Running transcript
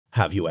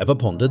Have you ever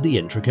pondered the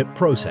intricate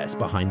process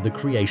behind the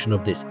creation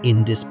of this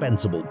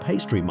indispensable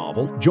pastry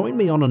marvel? Join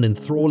me on an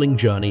enthralling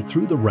journey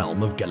through the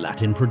realm of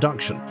gelatin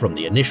production. From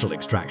the initial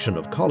extraction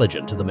of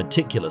collagen to the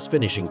meticulous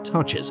finishing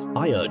touches,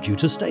 I urge you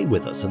to stay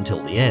with us until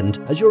the end,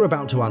 as you're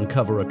about to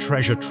uncover a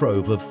treasure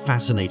trove of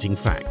fascinating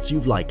facts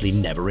you've likely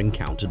never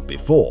encountered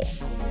before.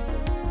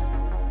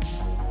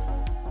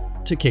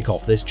 To kick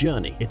off this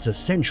journey, it's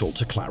essential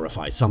to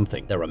clarify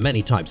something. There are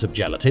many types of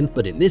gelatin,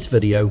 but in this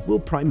video, we'll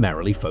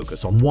primarily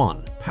focus on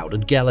one: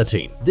 powdered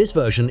gelatin. This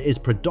version is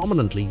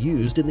predominantly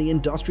used in the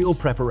industrial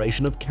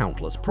preparation of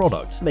countless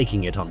products,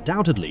 making it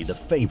undoubtedly the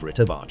favorite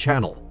of our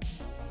channel.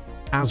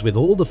 As with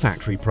all the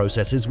factory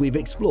processes we've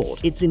explored,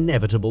 it's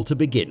inevitable to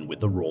begin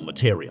with the raw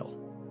material.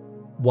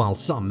 While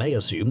some may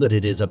assume that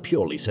it is a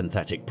purely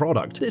synthetic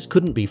product, this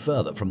couldn't be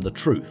further from the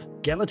truth.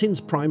 Gelatin's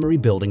primary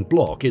building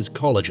block is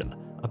collagen,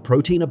 a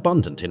protein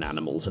abundant in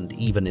animals and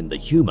even in the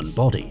human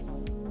body.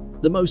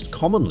 The most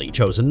commonly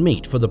chosen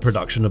meat for the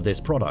production of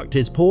this product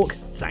is pork,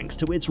 thanks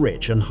to its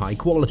rich and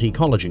high-quality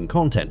collagen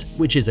content,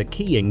 which is a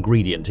key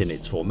ingredient in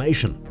its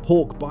formation.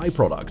 Pork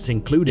byproducts,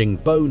 including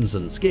bones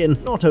and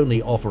skin, not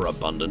only offer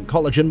abundant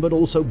collagen but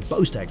also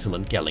boast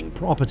excellent gelling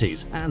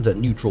properties and a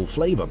neutral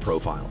flavor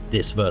profile.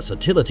 This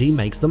versatility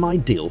makes them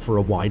ideal for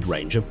a wide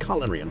range of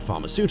culinary and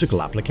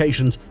pharmaceutical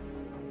applications.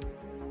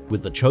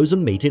 With the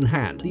chosen meat in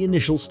hand, the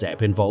initial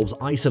step involves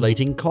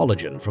isolating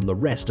collagen from the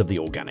rest of the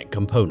organic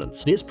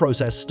components. This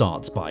process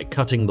starts by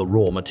cutting the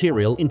raw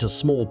material into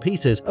small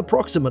pieces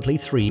approximately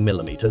 3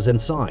 mm in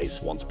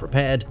size. Once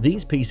prepared,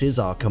 these pieces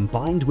are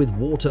combined with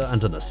water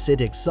and an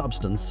acidic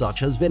substance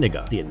such as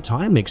vinegar. The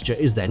entire mixture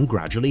is then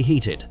gradually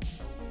heated.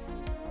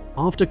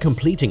 After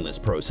completing this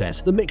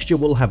process, the mixture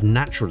will have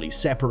naturally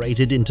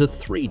separated into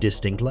 3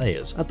 distinct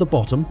layers. At the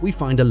bottom, we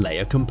find a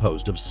layer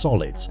composed of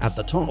solids. At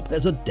the top,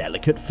 there's a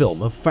delicate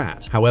film of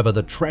fat. However,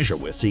 the treasure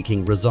we're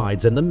seeking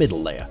resides in the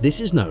middle layer.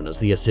 This is known as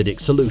the acidic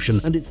solution,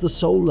 and it's the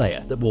sole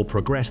layer that will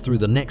progress through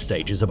the next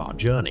stages of our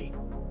journey.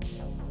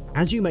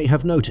 As you may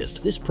have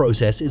noticed, this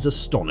process is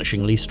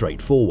astonishingly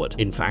straightforward.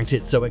 In fact,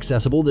 it's so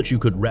accessible that you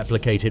could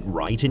replicate it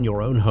right in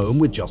your own home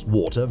with just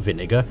water,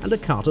 vinegar, and a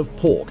cut of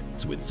pork.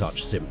 With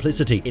such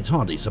simplicity, it's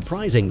hardly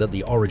surprising that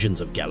the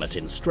origins of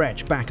gelatin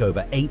stretch back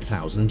over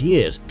 8,000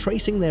 years,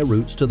 tracing their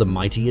roots to the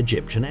mighty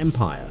Egyptian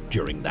Empire.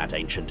 During that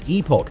ancient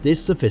epoch,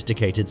 this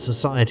sophisticated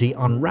society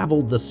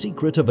unraveled the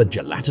secret of a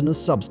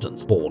gelatinous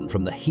substance born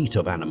from the heat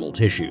of animal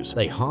tissues.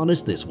 They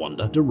harnessed this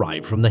wonder,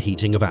 derived from the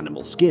heating of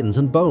animal skins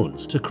and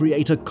bones, to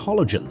create a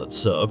collagen that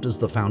served as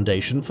the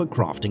foundation for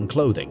crafting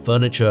clothing,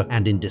 furniture,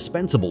 and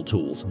indispensable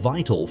tools,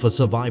 vital for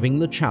surviving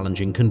the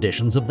challenging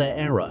conditions of their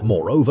era.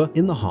 Moreover,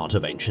 in the heart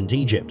of ancient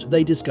Egypt,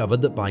 they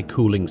discovered that by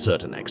cooling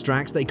certain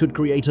extracts, they could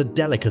create a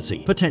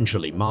delicacy,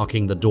 potentially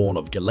marking the dawn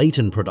of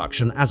gelatin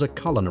production as a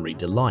culinary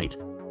delight.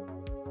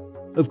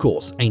 Of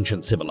course,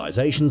 ancient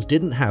civilizations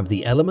didn't have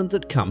the element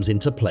that comes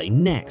into play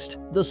next: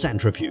 the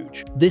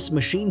centrifuge. This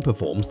machine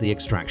performs the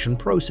extraction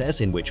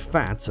process in which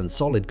fats and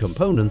solid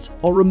components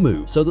are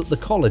removed so that the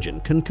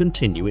collagen can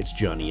continue its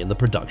journey in the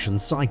production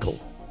cycle.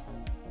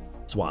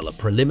 While a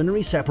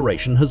preliminary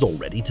separation has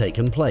already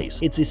taken place,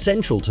 it's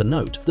essential to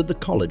note that the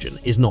collagen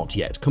is not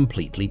yet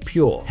completely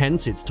pure.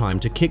 Hence, it's time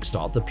to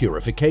kickstart the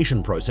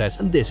purification process,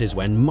 and this is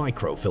when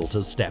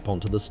microfilters step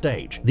onto the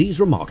stage. These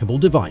remarkable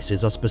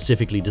devices are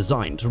specifically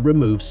designed to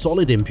remove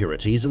solid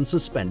impurities and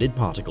suspended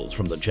particles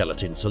from the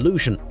gelatin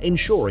solution,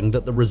 ensuring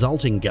that the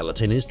resulting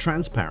gelatin is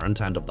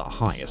transparent and of the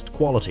highest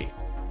quality.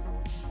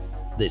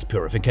 This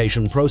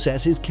purification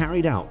process is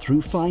carried out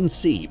through fine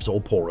sieves or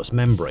porous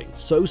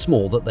membranes, so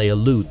small that they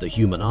elude the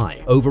human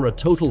eye. Over a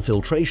total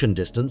filtration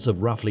distance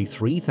of roughly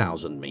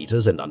 3,000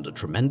 meters and under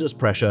tremendous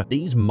pressure,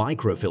 these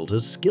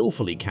microfilters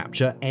skillfully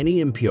capture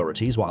any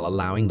impurities while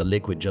allowing the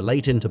liquid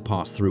gelatin to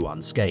pass through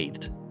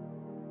unscathed.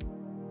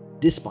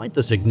 Despite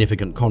the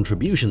significant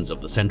contributions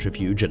of the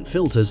centrifuge and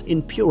filters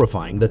in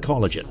purifying the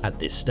collagen, at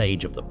this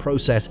stage of the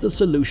process, the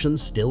solution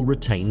still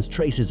retains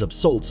traces of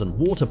salts and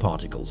water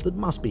particles that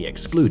must be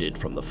excluded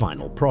from the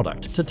final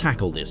product. To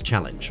tackle this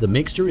challenge, the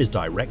mixture is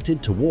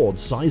directed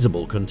towards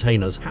sizable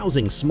containers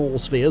housing small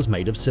spheres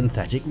made of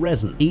synthetic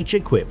resin, each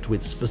equipped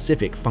with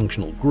specific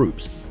functional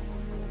groups.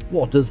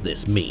 What does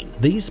this mean?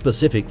 These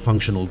specific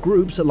functional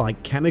groups are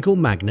like chemical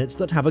magnets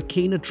that have a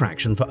keen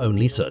attraction for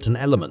only certain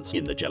elements.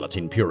 In the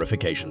gelatin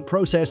purification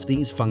process,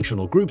 these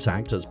functional groups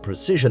act as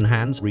precision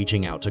hands,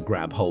 reaching out to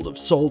grab hold of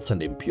salts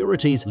and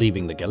impurities,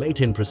 leaving the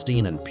gelatin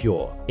pristine and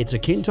pure. It's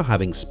akin to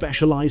having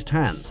specialized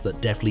hands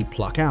that deftly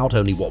pluck out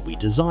only what we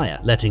desire,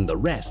 letting the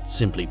rest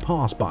simply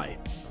pass by.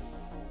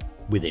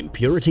 With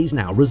impurities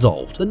now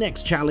resolved, the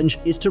next challenge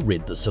is to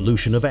rid the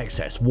solution of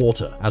excess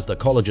water. As the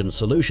collagen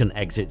solution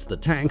exits the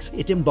tanks,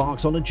 it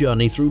embarks on a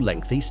journey through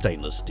lengthy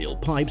stainless steel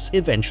pipes,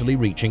 eventually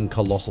reaching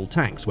colossal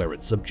tanks where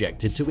it's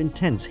subjected to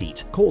intense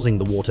heat, causing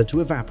the water to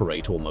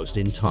evaporate almost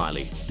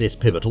entirely. This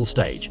pivotal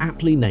stage,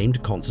 aptly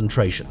named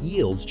concentration,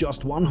 yields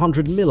just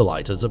 100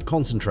 milliliters of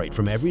concentrate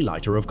from every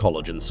liter of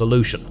collagen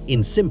solution.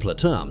 In simpler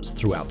terms,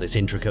 throughout this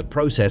intricate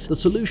process, the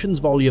solution's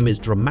volume is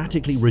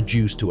dramatically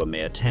reduced to a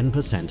mere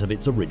 10% of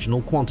its original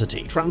small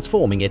quantity,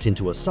 transforming it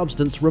into a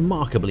substance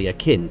remarkably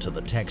akin to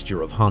the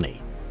texture of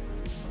honey.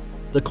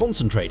 The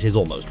concentrate is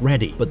almost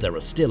ready, but there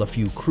are still a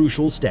few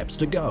crucial steps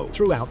to go.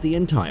 Throughout the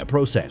entire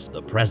process,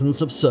 the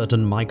presence of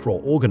certain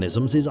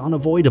microorganisms is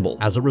unavoidable.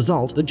 As a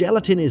result, the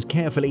gelatin is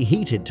carefully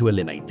heated to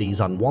eliminate these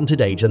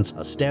unwanted agents,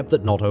 a step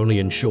that not only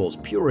ensures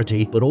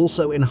purity, but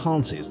also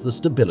enhances the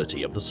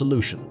stability of the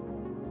solution.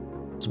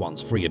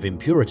 Once free of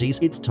impurities,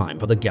 it's time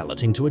for the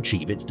gelatin to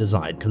achieve its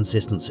desired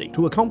consistency.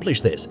 To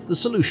accomplish this, the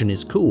solution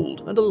is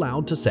cooled and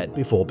allowed to set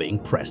before being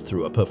pressed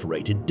through a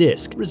perforated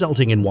disc,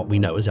 resulting in what we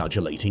know as our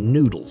gelatin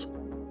noodles.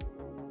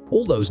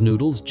 All those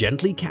noodles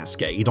gently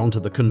cascade onto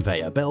the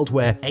conveyor belt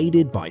where,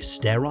 aided by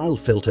sterile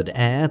filtered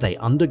air, they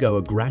undergo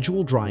a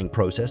gradual drying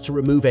process to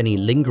remove any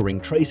lingering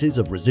traces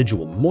of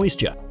residual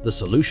moisture. The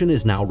solution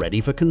is now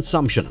ready for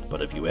consumption,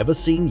 but have you ever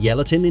seen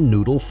gelatin in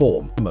noodle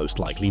form? Most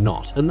likely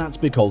not, and that's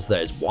because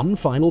there's one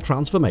final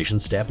transformation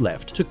step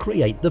left to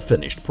create the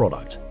finished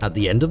product. At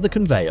the end of the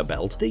conveyor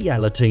belt, the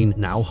gelatin,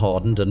 now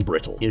hardened and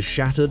brittle, is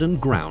shattered and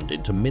ground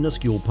into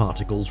minuscule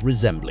particles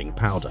resembling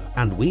powder,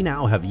 and we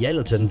now have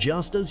gelatin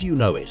just as you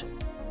know it.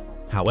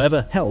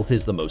 However, health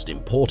is the most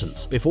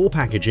important. Before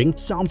packaging,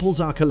 samples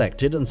are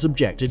collected and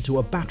subjected to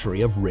a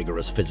battery of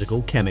rigorous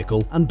physical,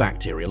 chemical, and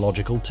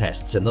bacteriological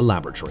tests in the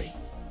laboratory.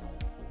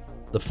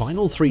 The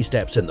final three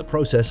steps in the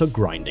process are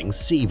grinding,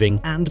 sieving,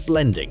 and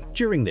blending.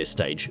 During this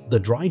stage, the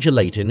dry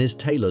gelatin is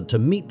tailored to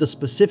meet the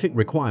specific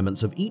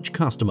requirements of each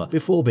customer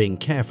before being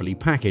carefully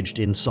packaged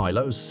in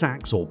silos,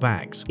 sacks, or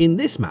bags. In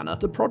this manner,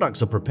 the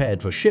products are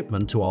prepared for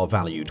shipment to our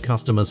valued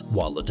customers,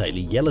 while the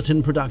daily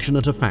gelatin production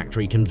at a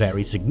factory can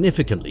vary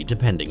significantly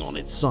depending on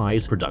its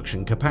size,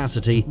 production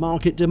capacity,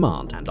 market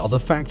demand, and other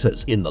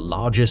factors. In the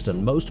largest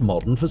and most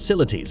modern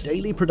facilities,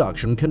 daily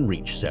production can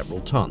reach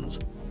several tons.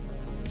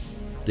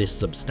 This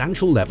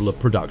substantial level of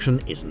production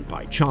isn't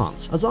by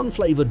chance, as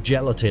unflavored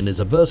gelatin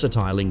is a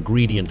versatile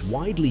ingredient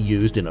widely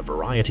used in a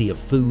variety of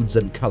foods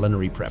and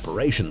culinary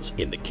preparations.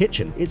 In the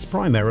kitchen, it's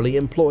primarily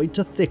employed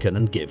to thicken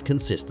and give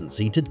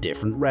consistency to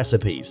different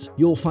recipes.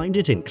 You'll find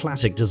it in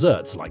classic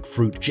desserts like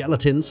fruit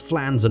gelatins,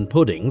 flans, and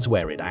puddings,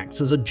 where it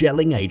acts as a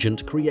gelling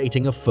agent,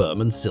 creating a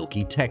firm and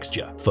silky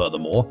texture.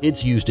 Furthermore,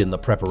 it's used in the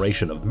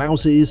preparation of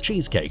mousses,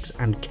 cheesecakes,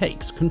 and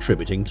cakes,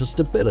 contributing to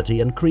stability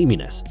and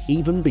creaminess,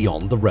 even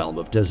beyond the realm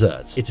of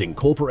desserts. It's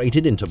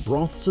incorporated into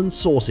broths and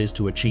sauces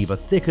to achieve a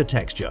thicker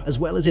texture, as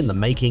well as in the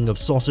making of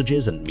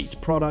sausages and meat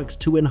products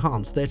to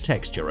enhance their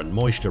texture and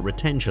moisture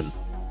retention.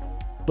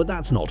 But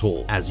that's not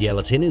all, as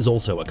gelatin is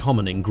also a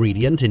common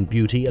ingredient in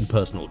beauty and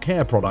personal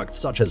care products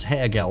such as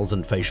hair gels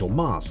and facial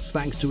masks,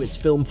 thanks to its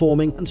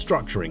film-forming and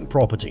structuring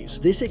properties.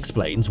 This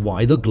explains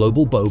why the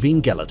global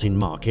bovine gelatin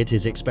market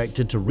is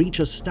expected to reach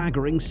a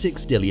staggering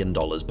 $6 billion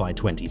by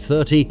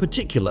 2030,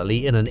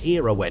 particularly in an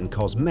era when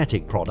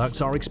cosmetic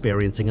products are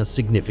experiencing a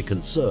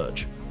significant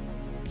surge.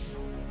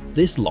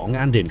 This long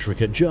and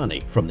intricate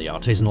journey, from the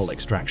artisanal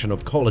extraction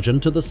of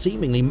collagen to the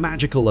seemingly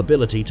magical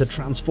ability to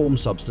transform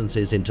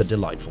substances into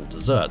delightful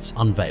desserts,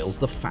 unveils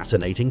the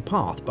fascinating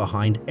path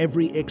behind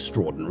every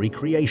extraordinary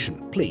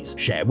creation. Please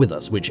share with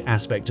us which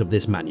aspect of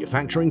this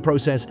manufacturing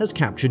process has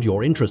captured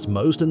your interest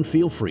most, and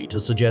feel free to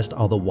suggest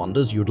other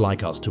wonders you'd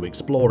like us to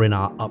explore in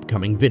our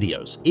upcoming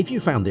videos. If you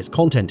found this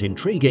content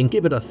intriguing,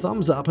 give it a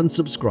thumbs up and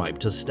subscribe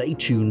to stay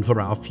tuned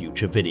for our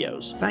future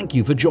videos. Thank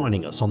you for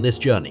joining us on this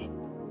journey.